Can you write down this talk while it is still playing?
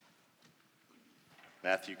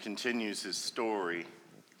Matthew continues his story.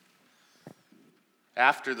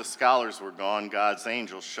 After the scholars were gone, God's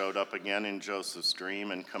angel showed up again in Joseph's dream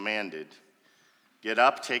and commanded, "Get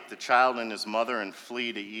up, take the child and his mother, and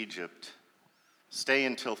flee to Egypt. Stay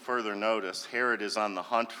until further notice. Herod is on the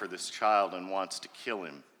hunt for this child and wants to kill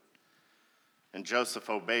him." And Joseph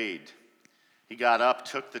obeyed. He got up,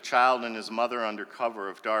 took the child and his mother under cover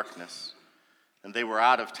of darkness, and they were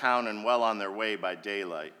out of town and well on their way by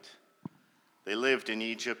daylight. They lived in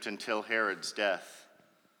Egypt until Herod's death.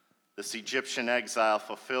 This Egyptian exile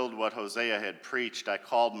fulfilled what Hosea had preached, "I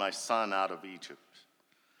called my son out of Egypt."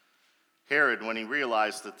 Herod, when he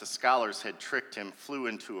realized that the scholars had tricked him, flew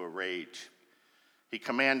into a rage. He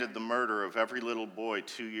commanded the murder of every little boy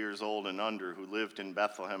 2 years old and under who lived in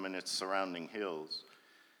Bethlehem and its surrounding hills.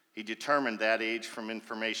 He determined that age from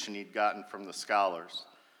information he'd gotten from the scholars.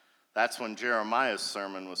 That's when Jeremiah's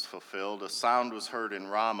sermon was fulfilled. A sound was heard in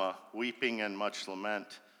Ramah, weeping and much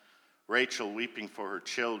lament. Rachel weeping for her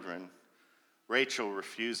children. Rachel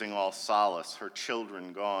refusing all solace, her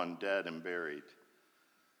children gone, dead and buried.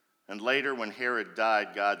 And later, when Herod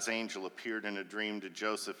died, God's angel appeared in a dream to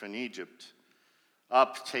Joseph in Egypt.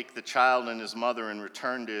 "Up, take the child and his mother and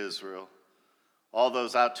return to Israel. All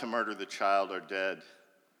those out to murder the child are dead."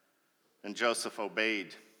 And Joseph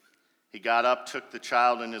obeyed. He got up, took the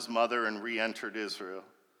child and his mother, and re-entered Israel.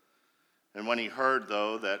 And when he heard,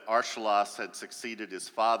 though, that Archelaus had succeeded his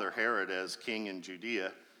father Herod as king in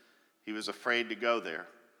Judea, he was afraid to go there.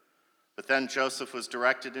 But then Joseph was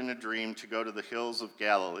directed in a dream to go to the hills of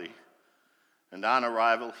Galilee. And on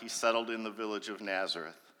arrival, he settled in the village of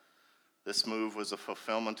Nazareth. This move was a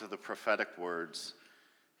fulfillment of the prophetic words,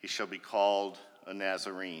 "He shall be called a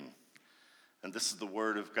Nazarene." And this is the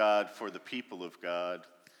word of God for the people of God.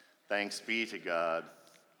 Thanks be to God.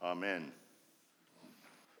 Amen.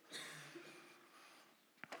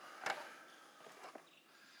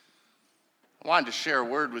 I wanted to share a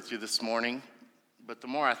word with you this morning, but the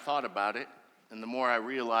more I thought about it, and the more I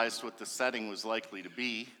realized what the setting was likely to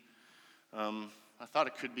be, I thought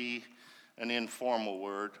it could be an informal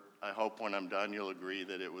word. I hope when I'm done you'll agree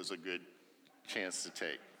that it was a good chance to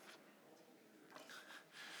take.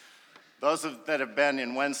 Those that have been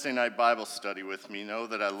in Wednesday night Bible study with me know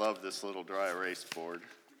that I love this little dry erase board.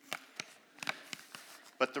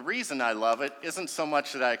 But the reason I love it isn't so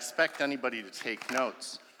much that I expect anybody to take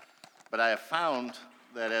notes, but I have found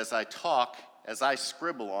that as I talk, as I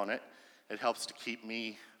scribble on it, it helps to keep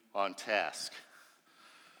me on task.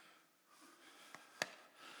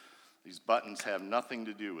 These buttons have nothing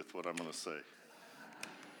to do with what I'm going to say.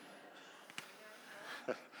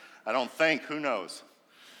 I don't think, who knows?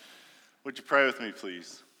 Would you pray with me,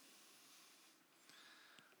 please?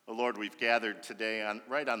 Oh Lord, we've gathered today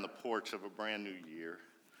right on the porch of a brand new year,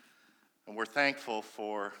 and we're thankful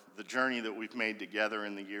for the journey that we've made together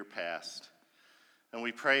in the year past, and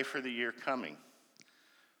we pray for the year coming.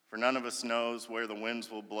 For none of us knows where the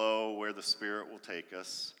winds will blow, where the Spirit will take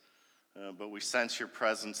us, but we sense your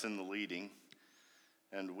presence in the leading,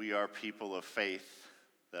 and we are people of faith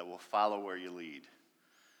that will follow where you lead.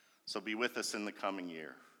 So be with us in the coming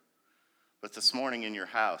year. But this morning in your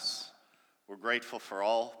house, we're grateful for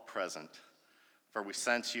all present, for we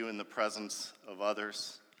sense you in the presence of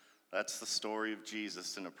others. That's the story of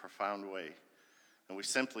Jesus in a profound way. And we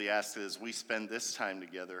simply ask that as we spend this time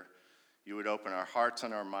together, you would open our hearts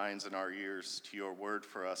and our minds and our ears to your word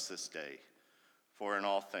for us this day. For in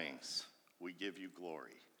all things, we give you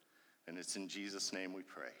glory. And it's in Jesus' name we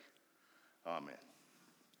pray. Amen.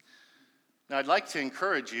 Now, I'd like to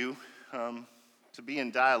encourage you to be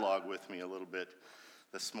in dialogue with me a little bit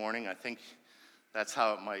this morning. I think that's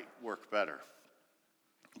how it might work better.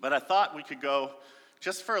 But I thought we could go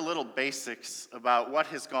just for a little basics about what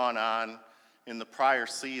has gone on in the prior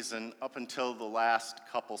season up until the last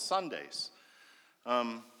couple Sundays.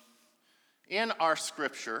 In our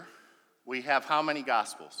scripture, we have how many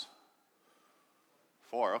Gospels?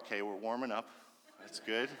 4. Okay, we're warming up. That's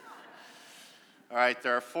good. All right,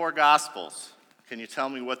 there are 4 Gospels. Can you tell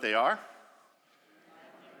me what they are?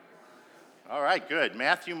 All right, good.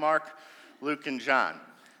 Matthew, Mark, Luke, and John.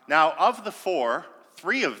 Now, of the 4,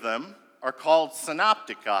 3 of them are called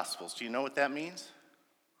synoptic Gospels. Do you know what that means?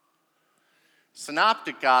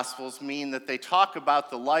 Synoptic Gospels mean that they talk about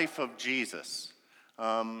the life of Jesus,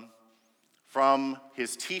 from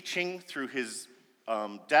his teaching through his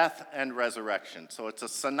death and resurrection. So it's a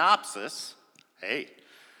synopsis,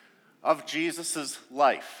 of Jesus'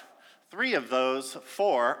 life. 3 of those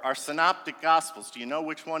 4 are synoptic Gospels. Do you know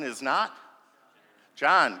which one is not?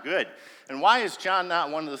 John, good. And why is John not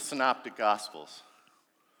one of the synoptic Gospels?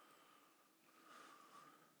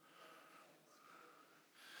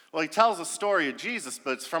 Well, he tells a story of Jesus,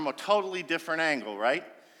 but it's from a totally different angle, right?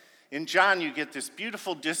 In John, you get this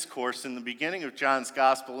beautiful discourse in the beginning of John's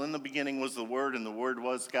gospel. In the beginning was the Word, and the Word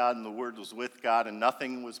was God, and the Word was with God, and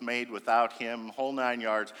nothing was made without him, whole 9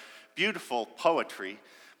 yards. Beautiful poetry.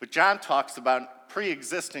 But John talks about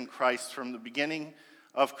pre-existent Christ from the beginning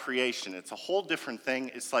of creation. It's a whole different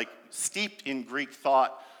thing. It's like steeped in Greek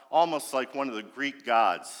thought, almost like one of the Greek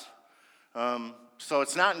gods. So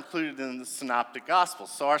it's not included in the Synoptic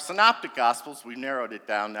Gospels. So our Synoptic Gospels, we've narrowed it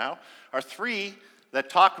down now, are 3 that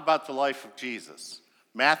talk about the life of Jesus: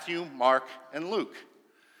 Matthew, Mark, and Luke.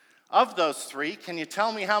 Of those 3, can you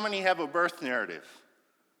tell me how many have a birth narrative?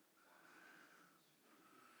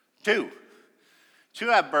 2. 2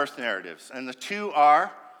 have birth narratives, and the 2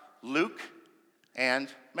 are Luke and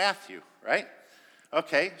Matthew, right?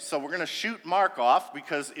 Okay, so we're going to shoot Mark off,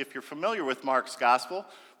 because if you're familiar with Mark's gospel,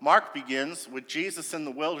 Mark begins with Jesus in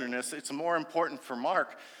the wilderness. It's more important for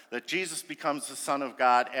Mark that Jesus becomes the Son of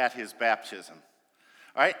God at his baptism.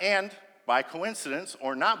 All right, and by coincidence,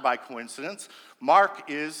 or not by coincidence, Mark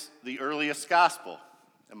is the earliest gospel.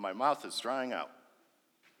 And my mouth is drying out.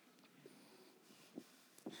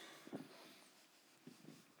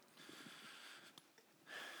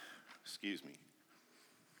 Excuse me.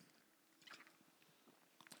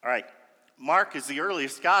 All right, Mark is the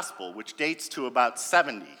earliest gospel, which dates to about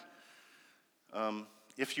 70.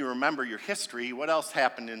 If you remember your history, what else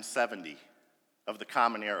happened in 70 of the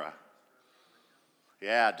Common Era?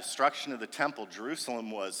 Yeah, destruction of the temple. Jerusalem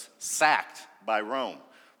was sacked by Rome.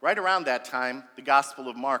 Right around that time, the Gospel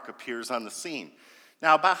of Mark appears on the scene.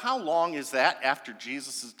 Now, about how long is that after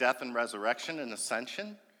Jesus' death and resurrection and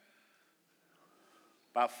ascension?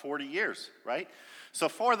 About 40 years, right? So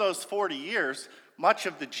for those 40 years, much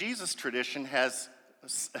of the Jesus tradition has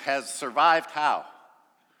survived how?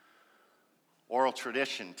 Oral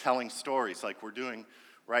tradition, telling stories like we're doing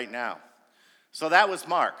right now. So that was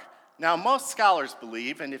Mark. Now, most scholars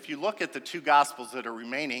believe, and if you look at the 2 Gospels that are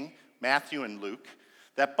remaining, Matthew and Luke,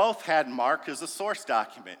 that both had Mark as a source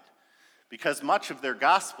document, because much of their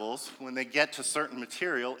Gospels, when they get to certain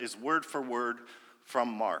material, is word for word from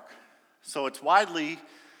Mark. So it's widely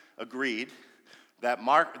agreed that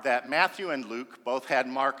Matthew and Luke both had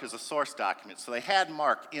Mark as a source document. So they had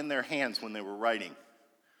Mark in their hands when they were writing.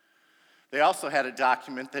 They also had a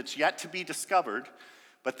document that's yet to be discovered,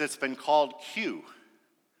 but that's been called Q.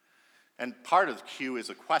 And part of Q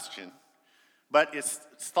is a question, but it's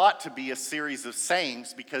thought to be a series of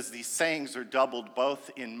sayings, because these sayings are doubled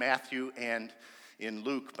both in Matthew and in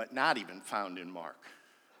Luke, but not even found in Mark.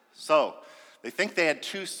 So they think they had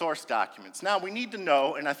 2 source documents. Now we need to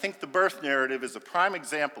know, and I think the birth narrative is a prime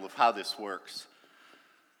example of how this works.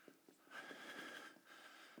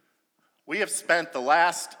 We have spent the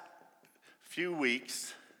last few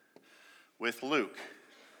weeks with Luke,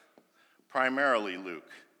 primarily Luke.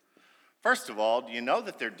 First of all, do you know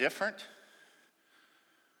that they're different?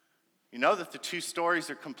 You know that the 2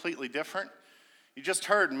 stories are completely different? You just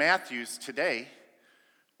heard Matthew's today.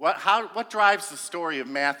 What drives the story of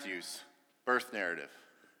Matthew's birth narrative?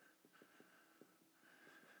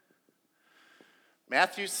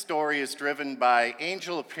 Matthew's story is driven by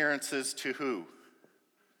angel appearances to who?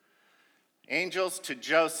 Angels to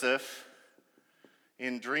Joseph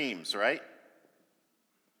in dreams, right?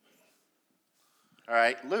 All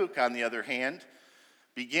right, Luke, on the other hand,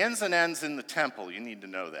 begins and ends in the temple. You need to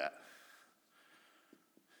know that.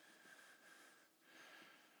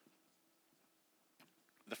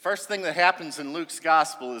 The first thing that happens in Luke's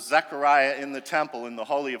gospel is Zechariah in the temple in the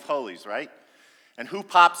Holy of Holies, right? And who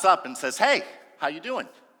pops up and says, "Hey, how you doing?"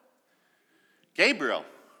 Gabriel.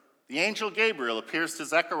 The angel Gabriel appears to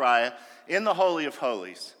Zechariah in the Holy of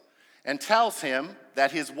Holies and tells him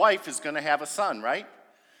that his wife is going to have a son, right?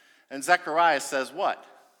 And Zechariah says what?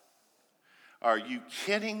 "Are you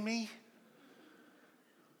kidding me?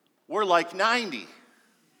 We're like 90.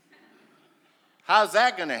 How's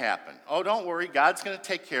that going to happen?" "Oh, don't worry, God's going to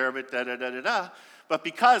take care of it, da-da-da-da-da." But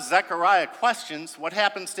because Zechariah questions, what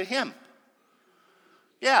happens to him?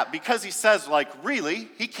 Yeah, because he says, like, really,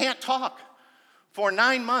 he can't talk for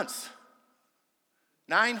 9 months.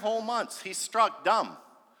 9 whole months. He's struck dumb.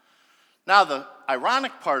 Now, the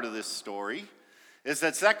ironic part of this story is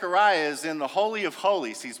that Zechariah is in the Holy of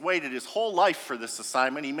Holies. He's waited his whole life for this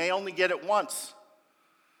assignment. He may only get it once.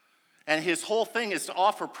 And his whole thing is to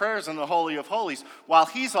offer prayers in the Holy of Holies. While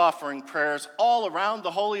he's offering prayers all around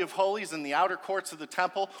the Holy of Holies in the outer courts of the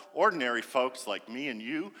temple, ordinary folks like me and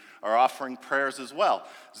you are offering prayers as well.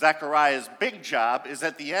 Zechariah's big job is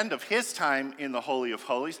at the end of his time in the Holy of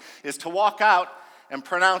Holies is to walk out and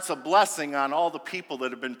pronounce a blessing on all the people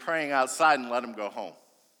that have been praying outside and let them go home.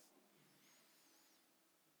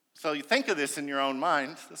 So you think of this in your own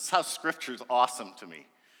mind. This is how Scripture's awesome to me.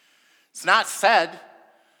 It's not said,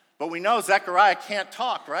 but we know Zechariah can't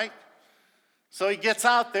talk, right? So he gets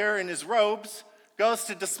out there in his robes, goes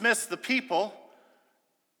to dismiss the people,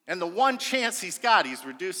 and the one chance he's got, he's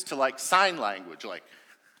reduced to like sign language, like,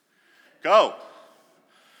 go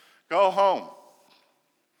home.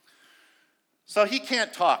 So he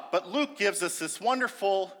can't talk, but Luke gives us this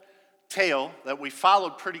wonderful tale that we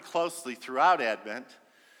followed pretty closely throughout Advent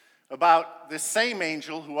about this same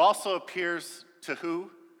angel who also appears to who?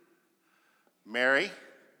 Mary.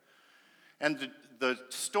 And the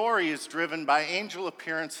story is driven by angel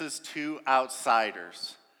appearances to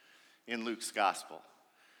outsiders in Luke's gospel.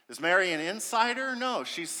 Is Mary an insider? No,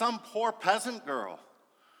 she's some poor peasant girl.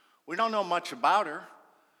 We don't know much about her,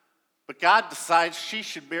 but God decides she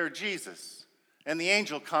should bear Jesus, and the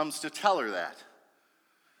angel comes to tell her that.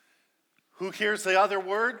 Who hears the other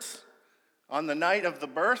words on the night of the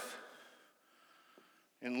birth?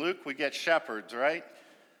 In Luke, we get shepherds, right?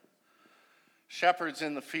 Shepherds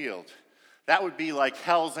in the field. That would be like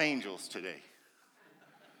hell's angels today.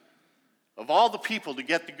 Of all the people to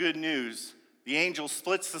get the good news, the angel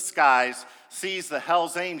splits the skies, sees the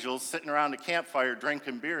hell's angels sitting around a campfire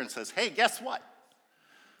drinking beer and says, hey, guess what?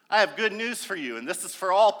 I have good news for you, and this is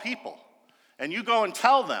for all people. And you go and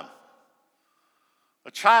tell them,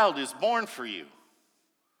 a child is born for you.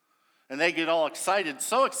 And they get all excited,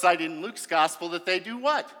 so excited in Luke's gospel that they do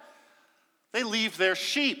what? They leave their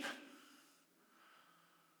sheep.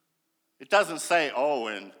 It doesn't say, oh,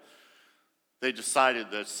 and they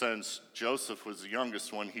decided that since Joseph was the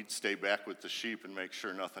youngest one, he'd stay back with the sheep and make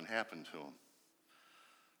sure nothing happened to him.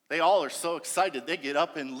 They all are so excited, they get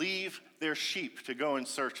up and leave their sheep to go in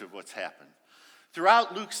search of what's happened.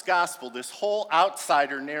 Throughout Luke's gospel, this whole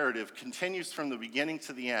outsider narrative continues from the beginning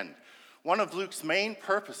to the end. One of Luke's main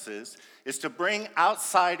purposes is to bring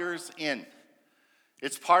outsiders in.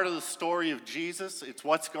 It's part of the story of Jesus. It's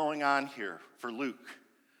what's going on here for Luke.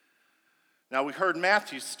 Now, we heard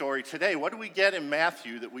Matthew's story today. What do we get in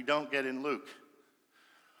Matthew that we don't get in Luke?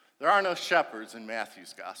 There are no shepherds in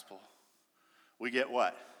Matthew's gospel. We get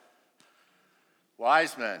what?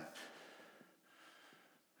 Wise men.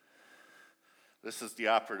 This is the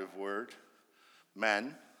operative word.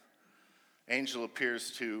 Men. Angel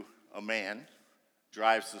appears to a man,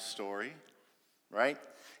 drives the story, right?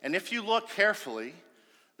 And if you look carefully,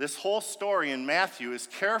 this whole story in Matthew is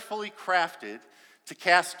carefully crafted to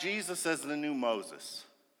cast Jesus as the new Moses.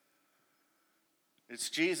 It's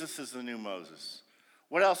Jesus as the new Moses.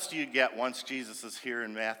 What else do you get once Jesus is here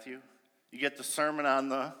in Matthew? You get the Sermon on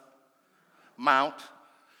the Mount.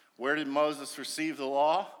 Where did Moses receive the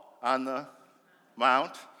law? On the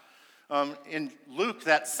Mount. In Luke,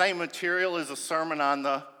 that same material is a sermon on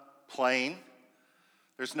the plain.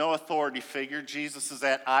 There's no authority figure. Jesus is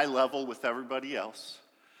at eye level with everybody else.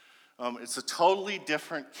 It's a totally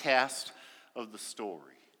different cast of the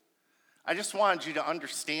story. I just wanted you to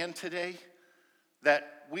understand today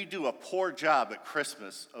that we do a poor job at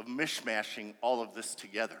Christmas of mishmashing all of this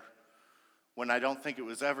together when I don't think it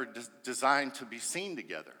was ever designed to be seen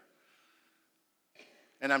together.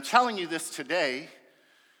 And I'm telling you this today,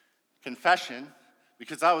 confession,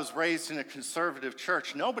 because I was raised in a conservative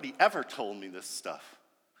church. Nobody ever told me this stuff.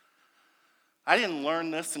 I didn't learn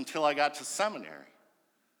this until I got to seminary.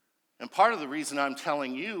 And part of the reason I'm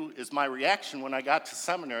telling you is my reaction when I got to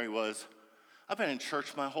seminary was, I've been in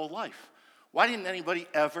church my whole life. Why didn't anybody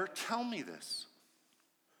ever tell me this?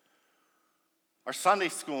 Our Sunday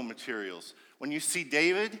school materials, when you see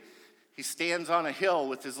David, he stands on a hill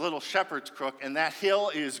with his little shepherd's crook, and that hill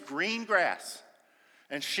is green grass,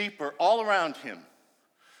 and sheep are all around him.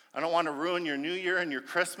 I don't want to ruin your New Year and your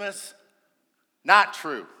Christmas. Not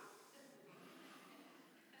true.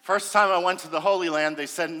 First time I went to the Holy Land, they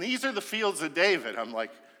said, and these are the fields of David. I'm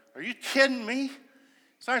like, are you kidding me?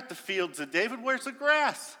 These aren't the fields of David. Where's the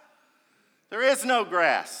grass? There is no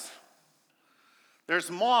grass.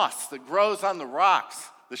 There's moss that grows on the rocks.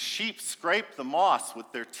 The sheep scrape the moss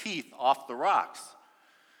with their teeth off the rocks.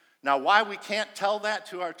 Now, why we can't tell that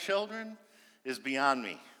to our children is beyond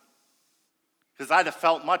me. Because I'd have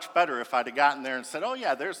felt much better if I'd have gotten there and said, oh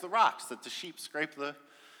yeah, there's the rocks that the sheep scrape the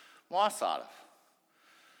moss out of.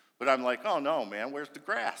 But I'm like, oh no, man, where's the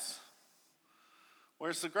grass?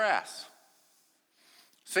 Where's the grass?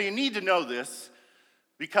 So you need to know this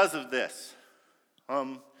because of this.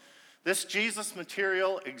 This Jesus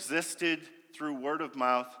material existed through word of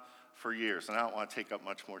mouth for years, and I don't want to take up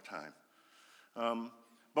much more time.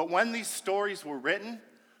 But when these stories were written,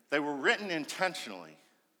 they were written intentionally.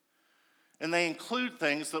 And they include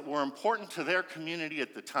things that were important to their community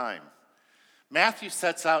at the time. Matthew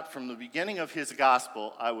sets out from the beginning of his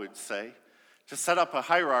gospel, I would say, to set up a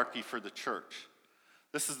hierarchy for the church.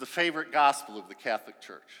 This is the favorite gospel of the Catholic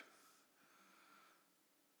Church.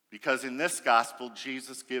 Because in this gospel,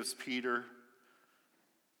 Jesus gives Peter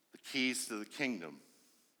the keys to the kingdom.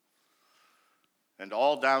 And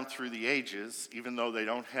all down through the ages, even though they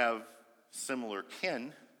don't have similar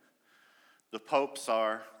kin, the popes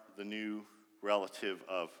are the new relative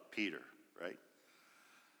of Peter, right?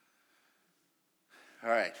 All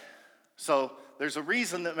right. So there's a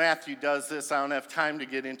reason that Matthew does this. I don't have time to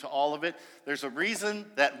get into all of it. There's a reason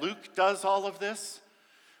that Luke does all of this.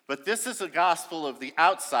 But this is a gospel of the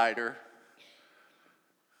outsider.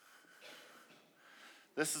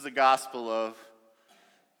 This is a gospel of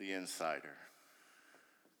the insider.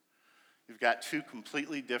 You've got two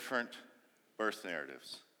completely different birth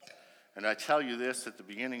narratives. And I tell you this at the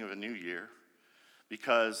beginning of a new year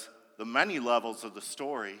because the many levels of the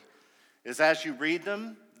story is as you read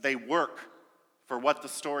them, they work for what the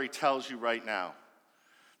story tells you right now.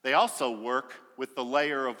 They also work with the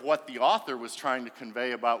layer of what the author was trying to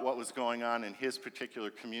convey about what was going on in his particular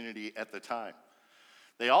community at the time.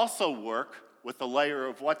 They also work with the layer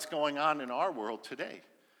of what's going on in our world today.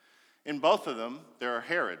 In both of them, there are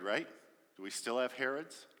Herod, right? Do we still have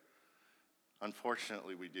Herods?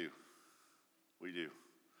 Unfortunately, we do. We do.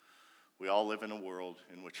 We all live in a world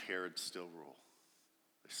in which Herods still rule.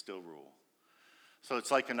 They still rule. So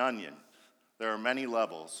it's like an onion. There are many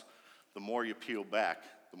levels. The more you peel back,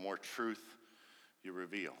 the more truth you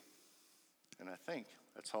reveal. And I think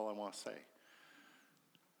that's all I want to say.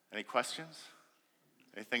 Any questions?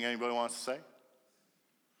 Anything anybody wants to say?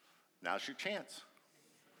 Now's your chance.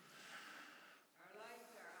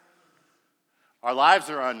 Our lives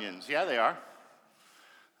are onions. Yeah, they are.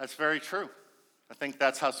 That's very true. I think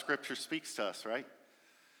that's how Scripture speaks to us, right?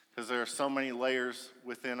 Because there are so many layers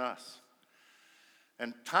within us.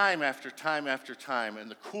 And time after time after time, and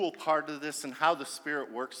the cool part of this and how the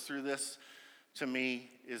Spirit works through this, to me,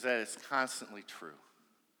 is that it's constantly true.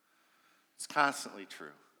 It's constantly true.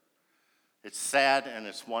 It's sad and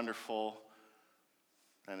it's wonderful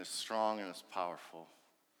and it's strong and it's powerful.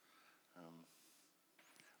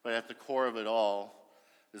 But at the core of it all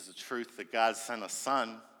is the truth that God sent a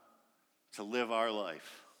Son to live our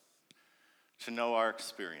life, to know our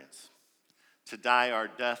experience, to die our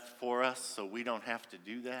death for us so we don't have to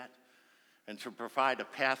do that, and to provide a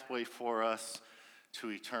pathway for us to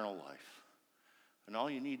eternal life. And all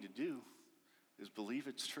you need to do is believe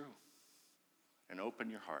it's true and open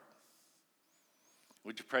your heart.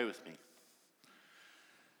 Would you pray with me?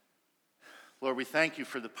 Lord, we thank you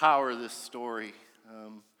for the power of this story,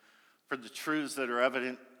 for the truths that are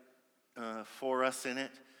evident for us in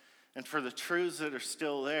it, and for the truths that are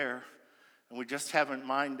still there, and we just haven't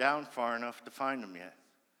mined down far enough to find them yet.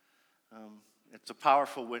 It's a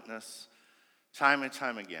powerful witness, time and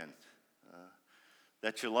time again,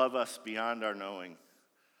 that you love us beyond our knowing,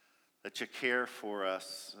 that you care for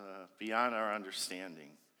us beyond our understanding,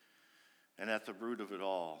 and at the root of it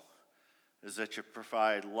all is that you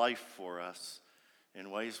provide life for us in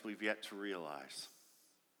ways we've yet to realize.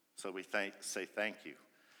 So we say thank you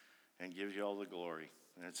and give you all the glory.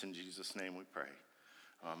 And it's in Jesus' name we pray.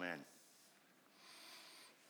 Amen.